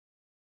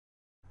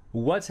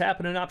What's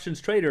happening,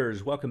 options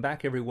traders? Welcome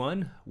back,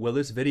 everyone. Well,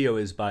 this video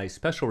is by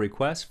special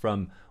request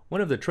from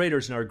one of the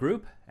traders in our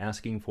group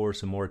asking for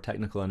some more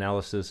technical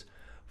analysis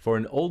for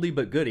an oldie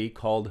but goodie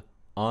called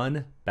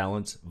on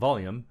balance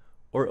volume,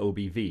 or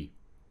OBV.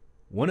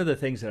 One of the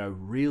things that I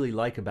really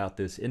like about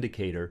this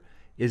indicator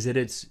is that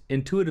it's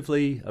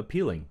intuitively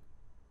appealing.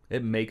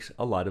 It makes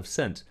a lot of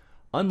sense.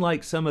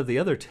 Unlike some of the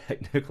other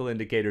technical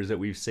indicators that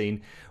we've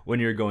seen when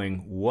you're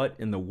going, what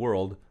in the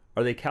world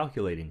are they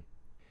calculating?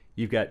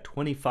 You've got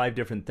 25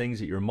 different things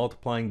that you're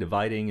multiplying,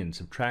 dividing, and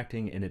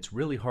subtracting, and it's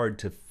really hard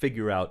to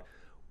figure out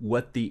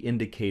what the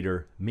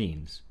indicator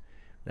means.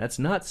 That's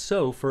not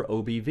so for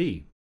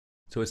OBV.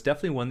 So it's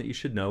definitely one that you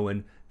should know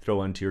and throw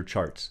onto your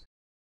charts.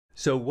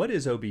 So what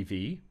is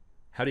OBV?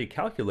 How do you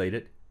calculate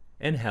it?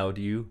 And how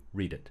do you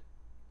read it?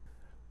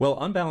 Well,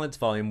 unbalanced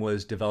volume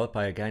was developed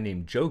by a guy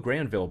named Joe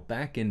Granville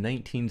back in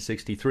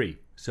 1963.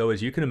 So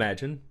as you can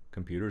imagine,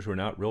 computers were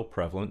not real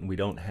prevalent, and we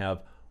don't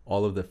have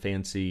all of the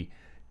fancy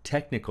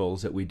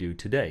technicals that we do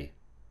today.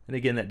 And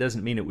again, that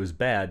doesn't mean it was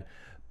bad,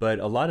 but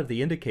a lot of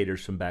the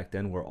indicators from back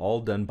then were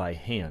all done by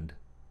hand,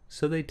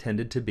 so they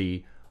tended to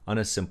be on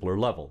a simpler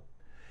level.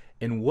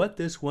 And what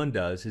this one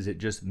does is it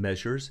just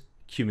measures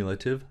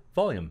cumulative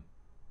volume.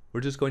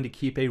 We're just going to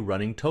keep a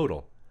running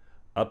total.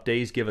 Up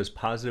days give us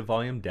positive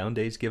volume, down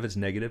days give us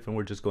negative, and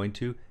we're just going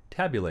to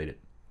tabulate it.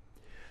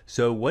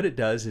 So what it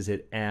does is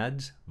it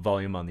adds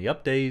volume on the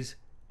up days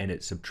and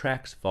it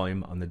subtracts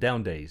volume on the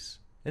down days.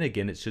 And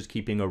again, it's just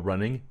keeping a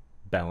running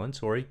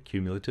balance or a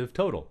cumulative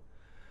total.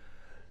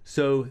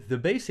 So the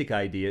basic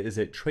idea is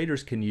that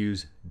traders can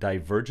use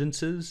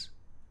divergences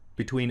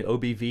between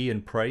OBV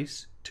and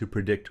price to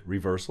predict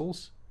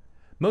reversals.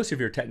 Most of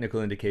your technical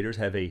indicators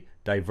have a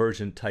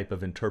divergent type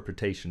of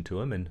interpretation to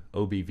them, and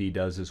OBV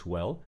does as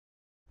well.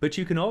 But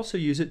you can also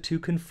use it to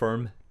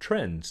confirm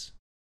trends.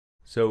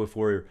 So if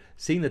we're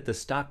seeing that the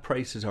stock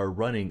prices are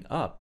running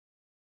up,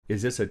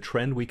 is this a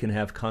trend we can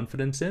have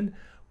confidence in?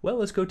 Well,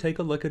 let's go take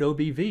a look at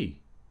OBV.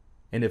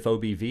 And if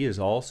OBV is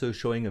also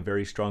showing a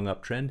very strong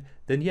uptrend,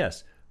 then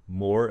yes,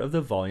 more of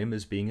the volume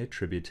is being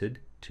attributed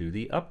to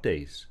the up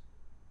days.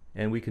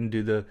 And we can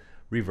do the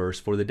reverse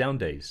for the down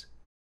days.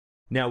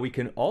 Now we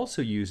can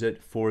also use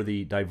it for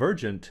the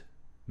divergent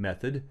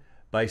method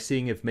by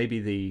seeing if maybe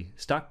the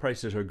stock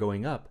prices are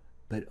going up,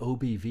 but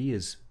OBV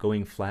is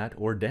going flat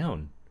or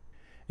down.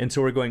 And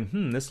so we're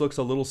going, this looks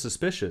a little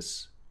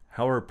suspicious.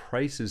 How are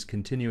prices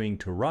continuing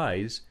to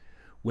rise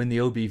when the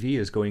OBV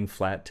is going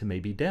flat to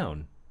maybe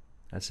down?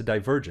 That's a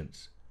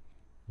divergence.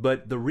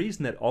 But the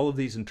reason that all of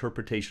these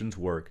interpretations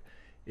work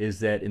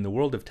is that in the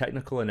world of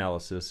technical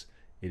analysis,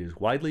 it is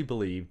widely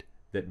believed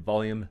that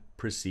volume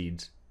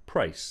precedes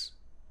price.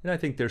 And I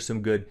think there's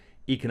some good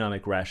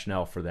economic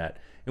rationale for that.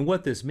 And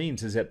what this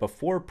means is that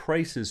before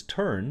prices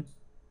turn,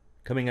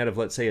 coming out of,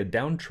 let's say, a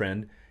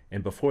downtrend,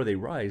 and before they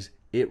rise,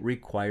 it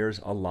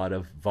requires a lot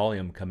of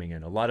volume coming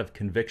in, a lot of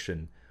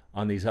conviction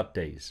on these up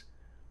days.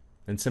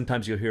 And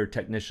sometimes you'll hear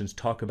technicians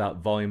talk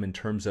about volume in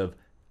terms of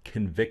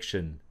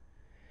conviction.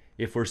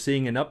 If we're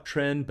seeing an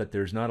uptrend, but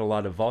there's not a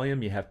lot of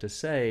volume, you have to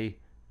say,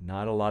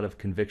 not a lot of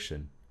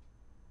conviction.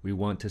 We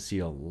want to see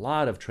a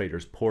lot of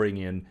traders pouring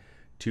in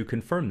to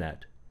confirm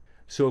that.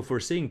 So if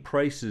we're seeing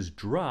prices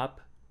drop,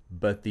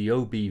 but the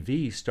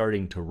OBV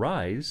starting to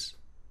rise,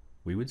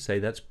 we would say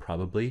that's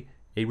probably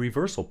a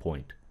reversal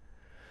point.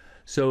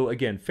 So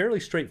again, fairly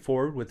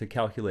straightforward with the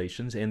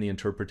calculations and the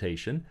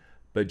interpretation.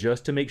 But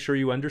just to make sure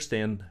you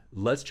understand,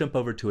 let's jump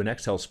over to an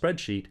Excel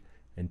spreadsheet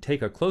and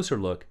take a closer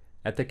look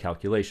at the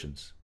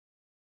calculations.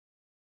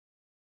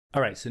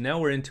 All right, so now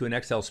we're into an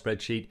Excel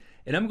spreadsheet,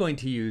 and I'm going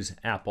to use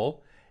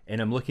Apple,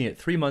 and I'm looking at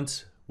 3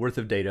 months worth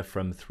of data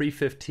from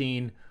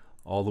 3/15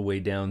 all the way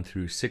down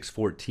through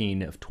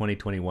 6/14 of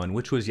 2021,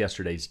 which was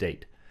yesterday's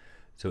date.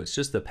 So it's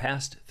just the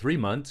past 3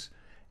 months,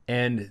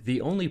 and the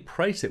only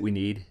price that we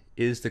need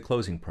is the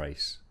closing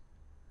price.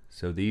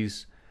 So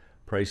these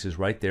prices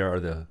right there are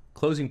the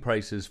closing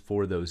prices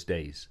for those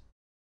days.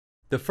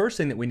 The first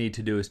thing that we need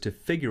to do is to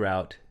figure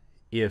out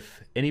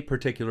if any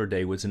particular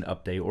day was an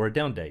up day or a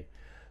down day.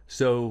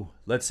 So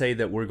let's say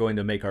that we're going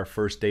to make our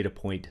first data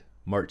point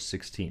March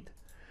 16th.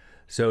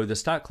 So the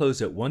stock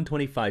closed at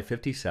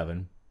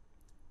 125.57.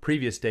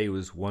 Previous day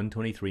was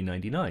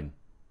 123.99.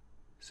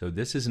 So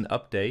this is an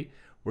up day.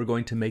 We're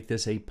going to make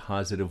this a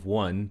positive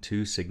 1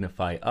 to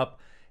signify up.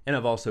 And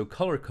I've also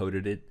color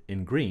coded it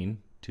in green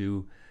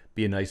to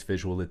be a nice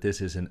visual that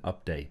this is an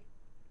up day.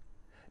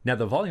 Now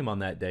the volume on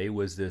that day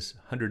was this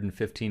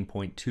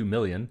 115.2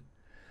 million.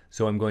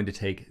 So I'm going to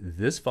take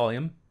this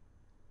volume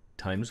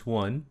times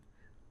 1,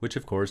 which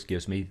of course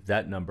gives me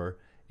that number,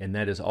 and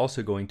that is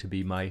also going to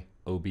be my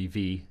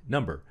OBV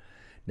number.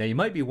 Now you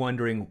might be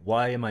wondering,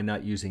 why am I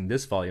not using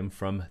this volume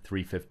from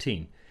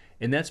 3/15?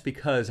 And that's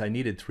because I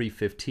needed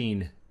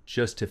 3/15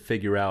 just to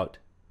figure out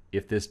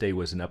if this day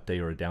was an up day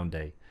or a down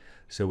day.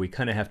 So we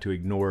kind of have to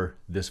ignore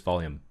this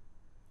volume.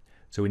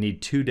 So we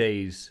need 2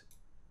 days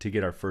to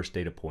get our first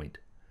data point.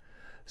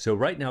 So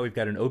right now we've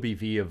got an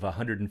OBV of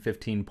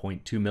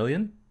 115.2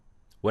 million.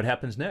 What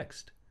happens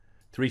next?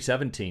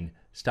 3/17.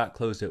 Stock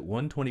closed at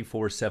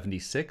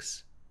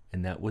 124.76,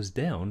 and that was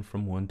down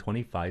from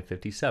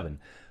 125.57.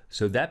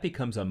 So that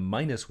becomes a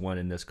 -1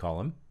 in this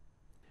column.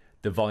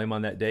 The volume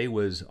on that day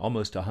was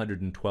almost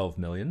 112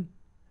 million.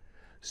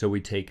 So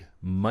we take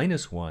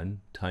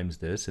 -1 times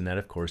this, and that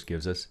of course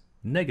gives us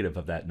negative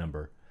of that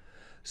number.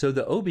 So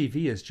the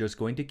OBV is just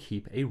going to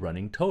keep a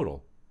running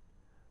total.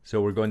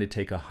 So we're going to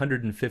take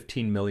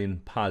 115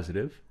 million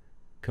positive,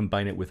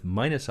 combine it with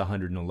minus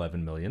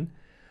 111 million.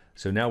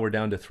 So now we're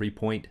down to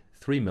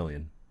 3.3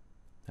 million.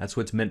 That's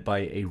what's meant by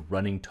a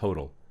running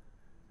total.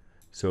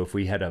 So if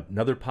we had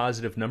another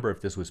positive number,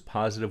 if this was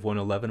positive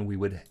 111, we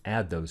would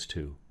add those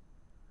two.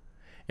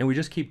 And we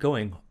just keep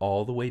going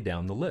all the way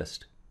down the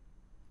list.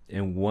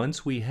 And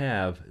once we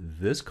have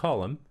this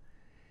column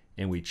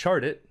and we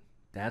chart it,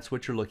 that's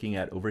what you're looking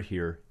at over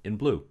here in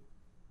blue.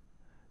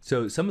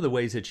 So some of the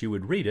ways that you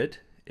would read it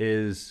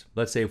is,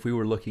 let's say if we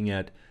were looking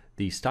at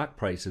the stock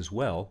price as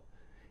well,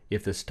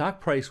 if the stock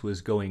price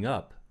was going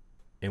up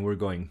and we're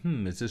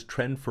going, is this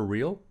trend for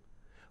real?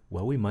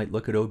 Well, we might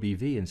look at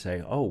OBV and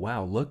say, oh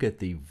wow, look at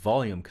the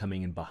volume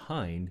coming in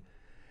behind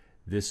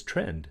this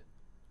trend.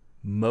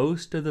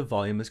 Most of the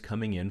volume is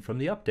coming in from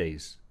the up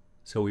days.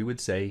 So we would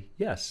say,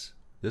 yes,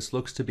 this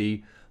looks to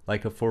be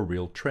like a for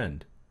real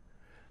trend.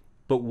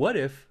 But what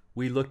if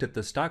we looked at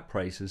the stock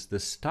prices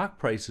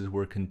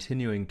were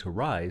continuing to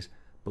rise,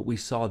 but we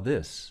saw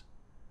this,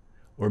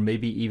 or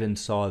maybe even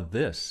saw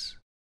this?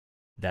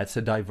 That's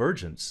a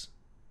divergence.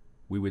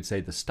 We would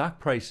say the stock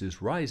price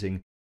is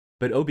rising,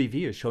 but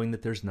OBV is showing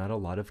that there's not a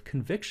lot of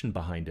conviction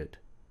behind it.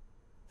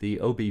 The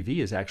OBV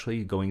is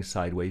actually going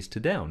sideways to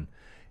down,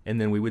 and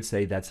then we would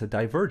say that's a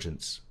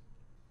divergence.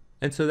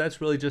 And so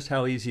that's really just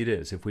how easy it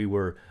is. If we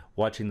were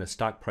watching the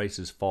stock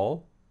prices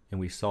fall, and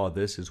we saw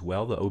this as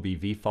well, the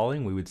OBV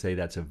falling, we would say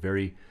that's a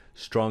very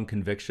strong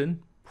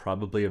conviction,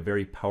 probably a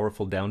very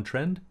powerful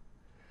downtrend.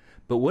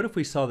 But what if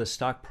we saw the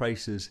stock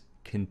prices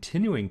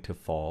continuing to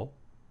fall,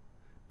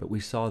 but we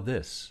saw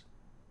this?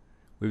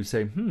 We would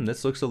say,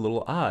 this looks a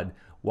little odd.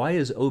 Why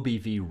is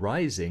OBV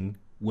rising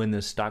when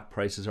the stock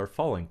prices are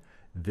falling?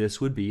 This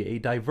would be a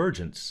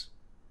divergence.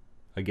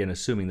 Again,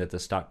 assuming that the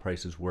stock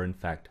prices were in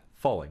fact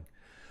falling.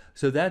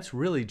 So that's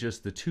really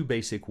just the two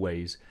basic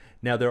ways.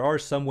 Now there are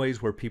some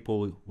ways where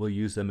people will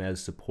use them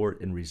as support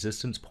and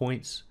resistance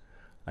points.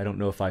 I don't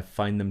know if I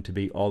find them to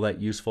be all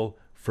that useful.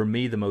 For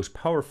me, the most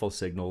powerful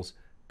signals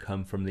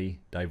come from the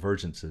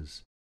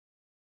divergences.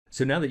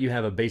 So now that you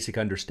have a basic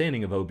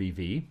understanding of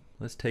OBV,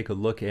 let's take a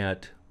look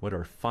at what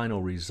our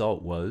final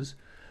result was.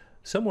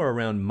 Somewhere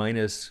around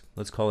minus,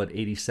 let's call it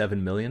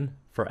 87 million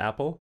for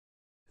Apple.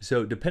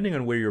 So depending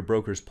on where your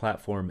broker's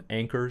platform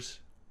anchors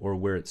or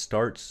where it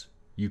starts,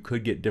 you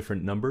could get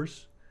different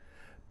numbers.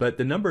 But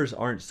the numbers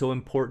aren't so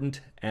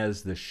important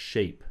as the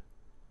shape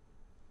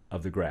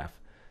of the graph.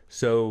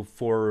 So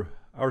for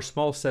our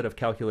small set of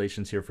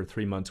calculations here for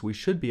 3 months, we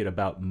should be at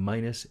about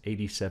minus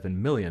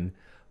 87 million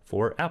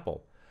for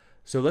Apple.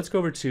 So let's go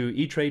over to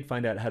E-Trade,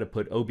 find out how to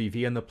put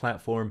OBV on the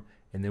platform,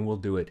 and then we'll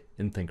do it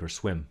in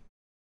Thinkorswim.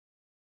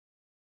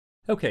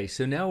 Okay,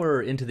 so now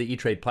we're into the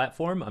E-Trade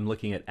platform. I'm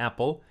looking at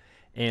Apple,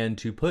 and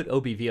to put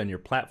OBV on your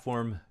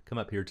platform, come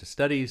up here to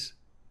Studies,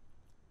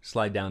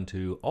 slide down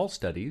to All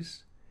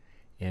Studies,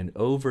 and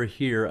over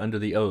here under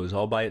the O's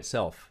all by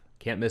itself,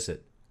 can't miss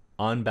it,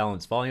 On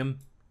Balance Volume,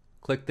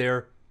 click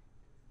there.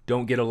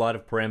 Don't get a lot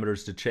of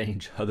parameters to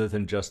change other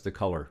than just the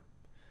color.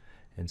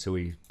 And so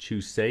we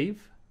choose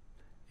Save,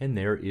 and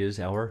there is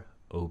our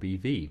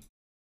OBV.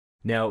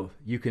 Now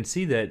you can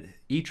see that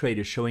E-Trade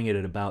is showing it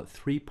at about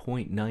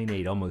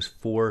 3.98, almost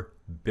 4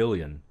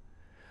 billion.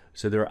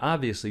 So they're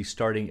obviously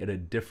starting at a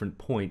different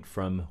point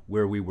from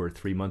where we were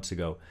 3 months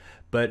ago.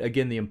 But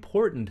again, the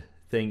important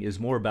thing is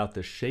more about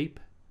the shape.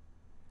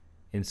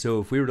 And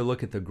so if we were to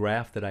look at the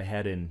graph that I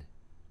had in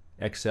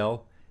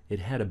Excel, it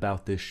had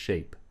about this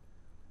shape.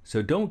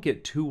 So don't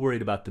get too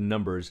worried about the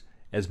numbers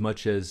as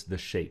much as the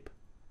shape.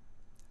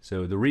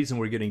 So the reason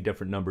we're getting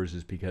different numbers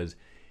is because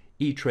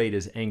E-Trade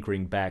is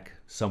anchoring back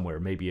somewhere,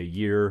 maybe a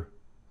year,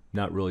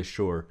 not really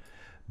sure.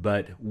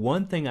 But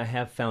one thing I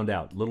have found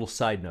out, little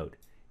side note,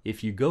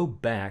 if you go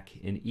back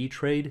in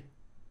E-Trade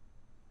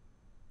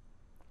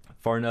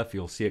far enough,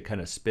 you'll see it kind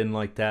of spin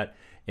like that.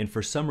 And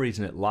for some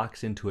reason, it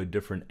locks into a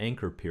different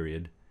anchor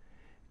period.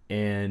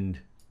 And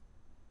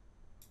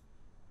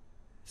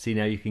see,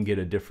 now you can get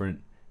a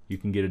different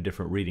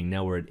reading.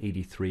 Now we're at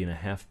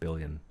 83.5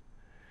 billion.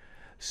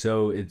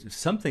 So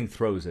something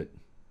throws it.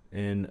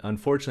 And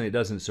unfortunately, it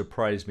doesn't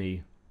surprise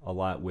me a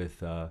lot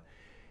with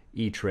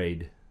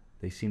E-Trade.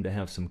 They seem to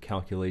have some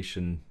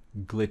calculation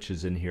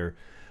glitches in here.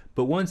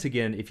 But once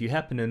again, if you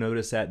happen to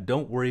notice that,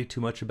 don't worry too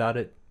much about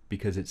it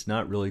because it's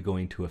not really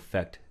going to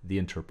affect the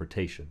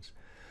interpretations.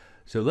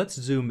 So let's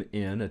zoom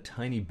in a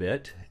tiny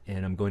bit,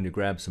 and I'm going to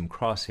grab some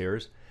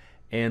crosshairs,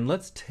 and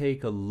let's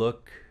take a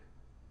look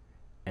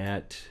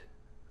at,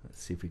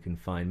 let's see if we can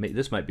find,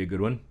 this might be a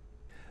good one.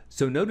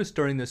 So notice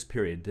during this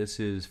period, this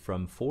is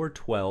from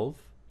 4/12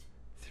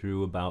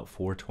 through about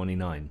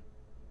 4/29,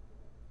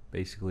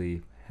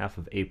 basically half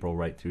of April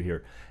right through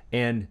here,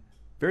 and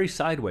very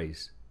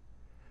sideways.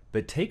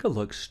 But take a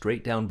look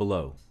straight down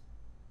below.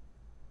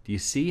 Do you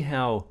see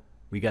how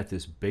we got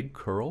this big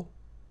curl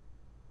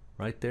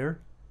right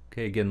there?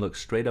 Okay, again, look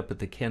straight up at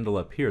the candle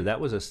up here. That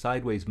was a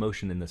sideways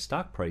motion in the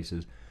stock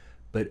prices,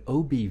 but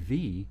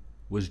OBV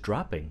was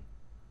dropping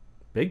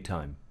big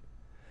time.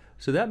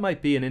 So that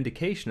might be an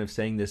indication of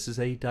saying this is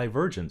a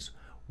divergence.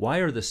 Why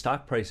are the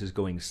stock prices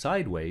going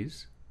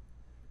sideways,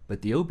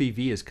 but the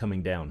OBV is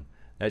coming down?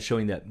 That's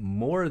showing that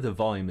more of the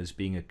volume is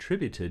being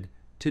attributed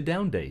to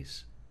down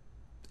days.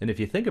 And if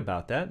you think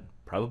about that,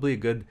 probably a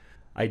good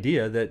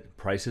idea that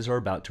prices are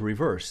about to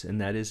reverse, and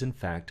that is in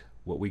fact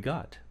what we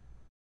got.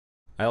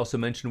 I also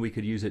mentioned we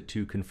could use it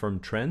to confirm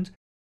trends.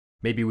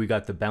 Maybe we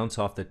got the bounce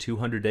off the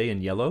 200-day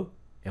in yellow,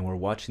 and we're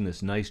watching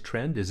this nice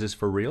trend. Is this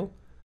for real?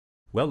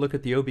 Well, look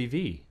at the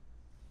OBV.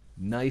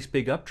 Nice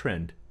big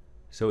uptrend.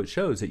 So it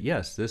shows that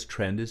yes, this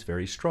trend is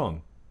very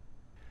strong.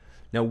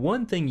 Now,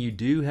 one thing you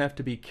do have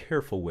to be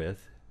careful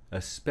with,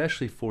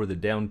 especially for the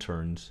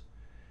downturns,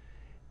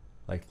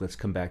 like let's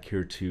come back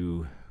here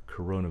to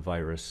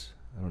coronavirus.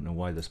 I don't know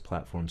why this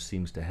platform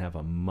seems to have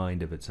a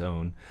mind of its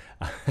own.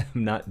 I'm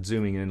not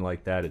zooming in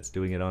like that, it's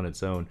doing it on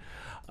its own.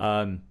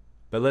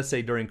 But let's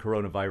say during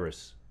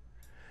coronavirus,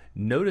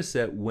 notice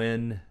that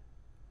when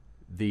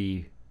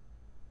the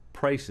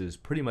prices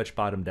pretty much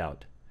bottomed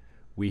out,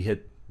 we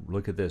hit,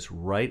 look at this,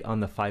 right on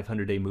the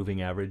 500-day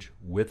moving average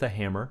with a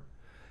hammer,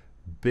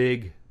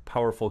 big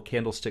powerful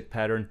candlestick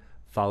pattern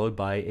followed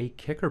by a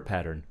kicker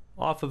pattern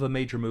off of a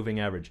major moving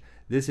average.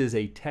 This is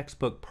a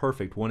textbook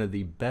perfect, one of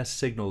the best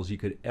signals you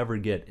could ever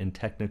get in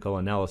technical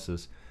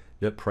analysis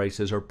that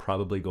prices are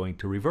probably going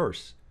to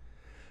reverse.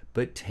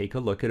 But take a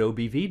look at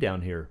OBV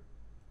down here.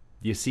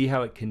 You see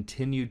how it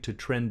continued to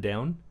trend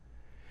down?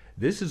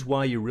 This is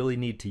why you really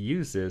need to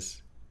use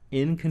this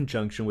in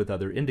conjunction with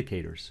other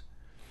indicators.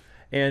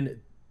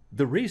 And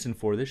the reason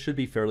for this should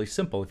be fairly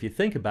simple. If you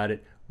think about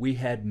it, we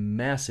had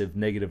massive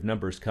negative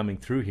numbers coming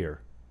through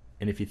here.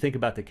 And if you think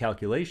about the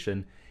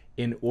calculation,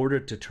 in order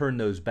to turn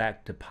those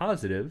back to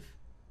positive,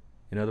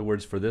 in other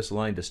words, for this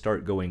line to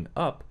start going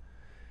up,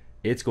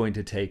 it's going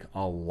to take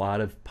a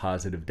lot of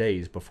positive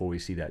days before we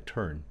see that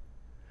turn.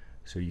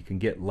 So you can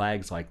get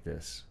lags like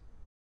this.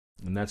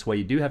 And that's why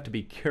you do have to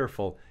be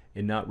careful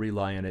and not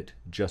rely on it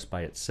just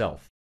by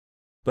itself.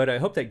 But I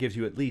hope that gives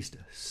you at least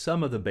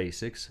some of the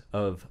basics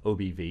of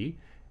OBV,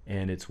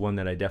 and it's one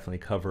that I definitely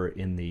cover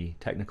in the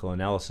technical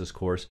analysis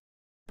course.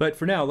 But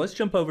for now, let's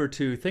jump over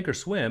to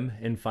Thinkorswim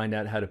and find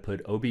out how to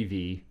put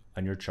OBV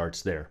on your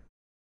charts there.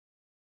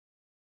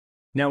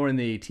 Now we're in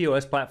the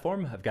TOS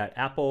platform. I've got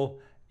Apple,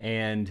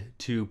 and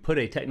to put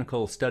a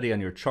technical study on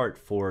your chart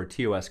for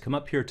TOS, come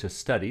up here to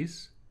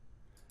Studies,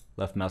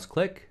 left mouse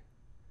click,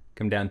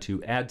 come down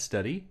to Add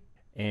Study,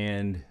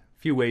 and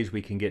a few ways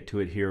we can get to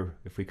it here.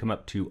 If we come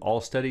up to All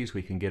Studies,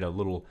 we can get a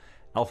little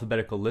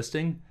alphabetical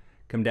listing,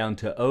 come down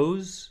to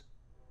O's,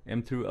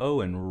 M through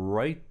O, and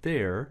right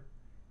there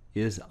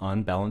is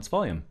on balance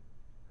volume.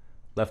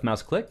 Left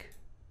mouse click,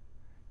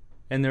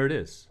 and there it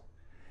is.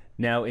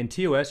 Now in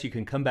TOS, you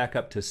can come back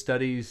up to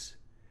Studies,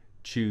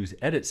 choose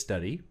Edit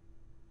Study,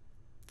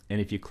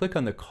 and if you click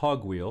on the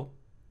cogwheel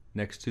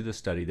next to the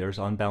study, there's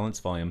on balance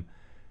volume,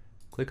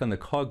 click on the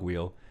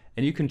cogwheel,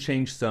 and you can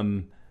change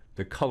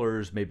the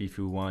colors. Maybe if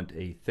you want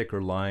a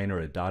thicker line or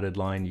a dotted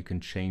line, you can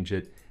change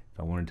it. If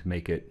I wanted to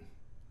make it,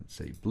 let's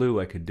say blue,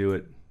 I could do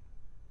it,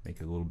 make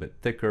it a little bit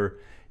thicker.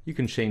 You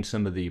can change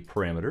some of the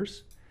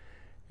parameters.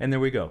 And there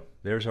we go.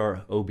 There's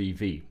our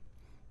OBV.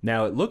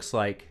 Now it looks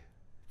like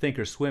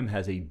Thinkorswim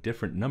has a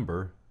different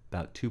number,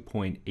 about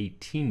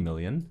 2.18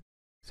 million.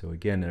 So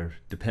again, it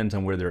depends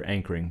on where they're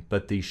anchoring,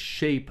 but the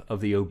shape of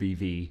the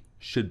OBV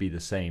should be the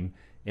same,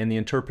 and the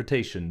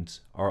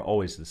interpretations are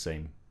always the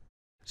same.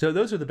 So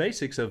those are the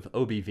basics of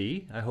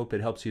OBV. I hope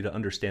it helps you to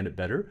understand it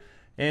better,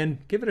 and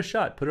give it a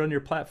shot. Put it on your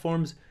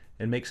platforms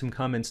and make some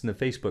comments in the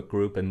Facebook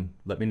group and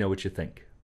let me know what you think.